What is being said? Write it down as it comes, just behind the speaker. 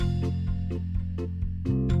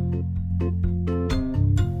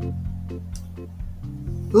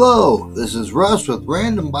Hello, this is Russ with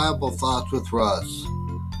Random Bible Thoughts with Russ.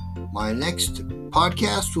 My next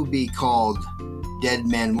podcast will be called Dead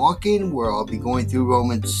Man Walking, where I'll be going through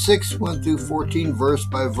Romans 6, 1 through 14, verse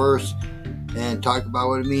by verse, and talk about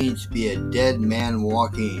what it means to be a dead man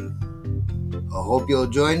walking. I hope you'll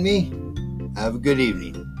join me. Have a good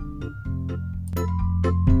evening.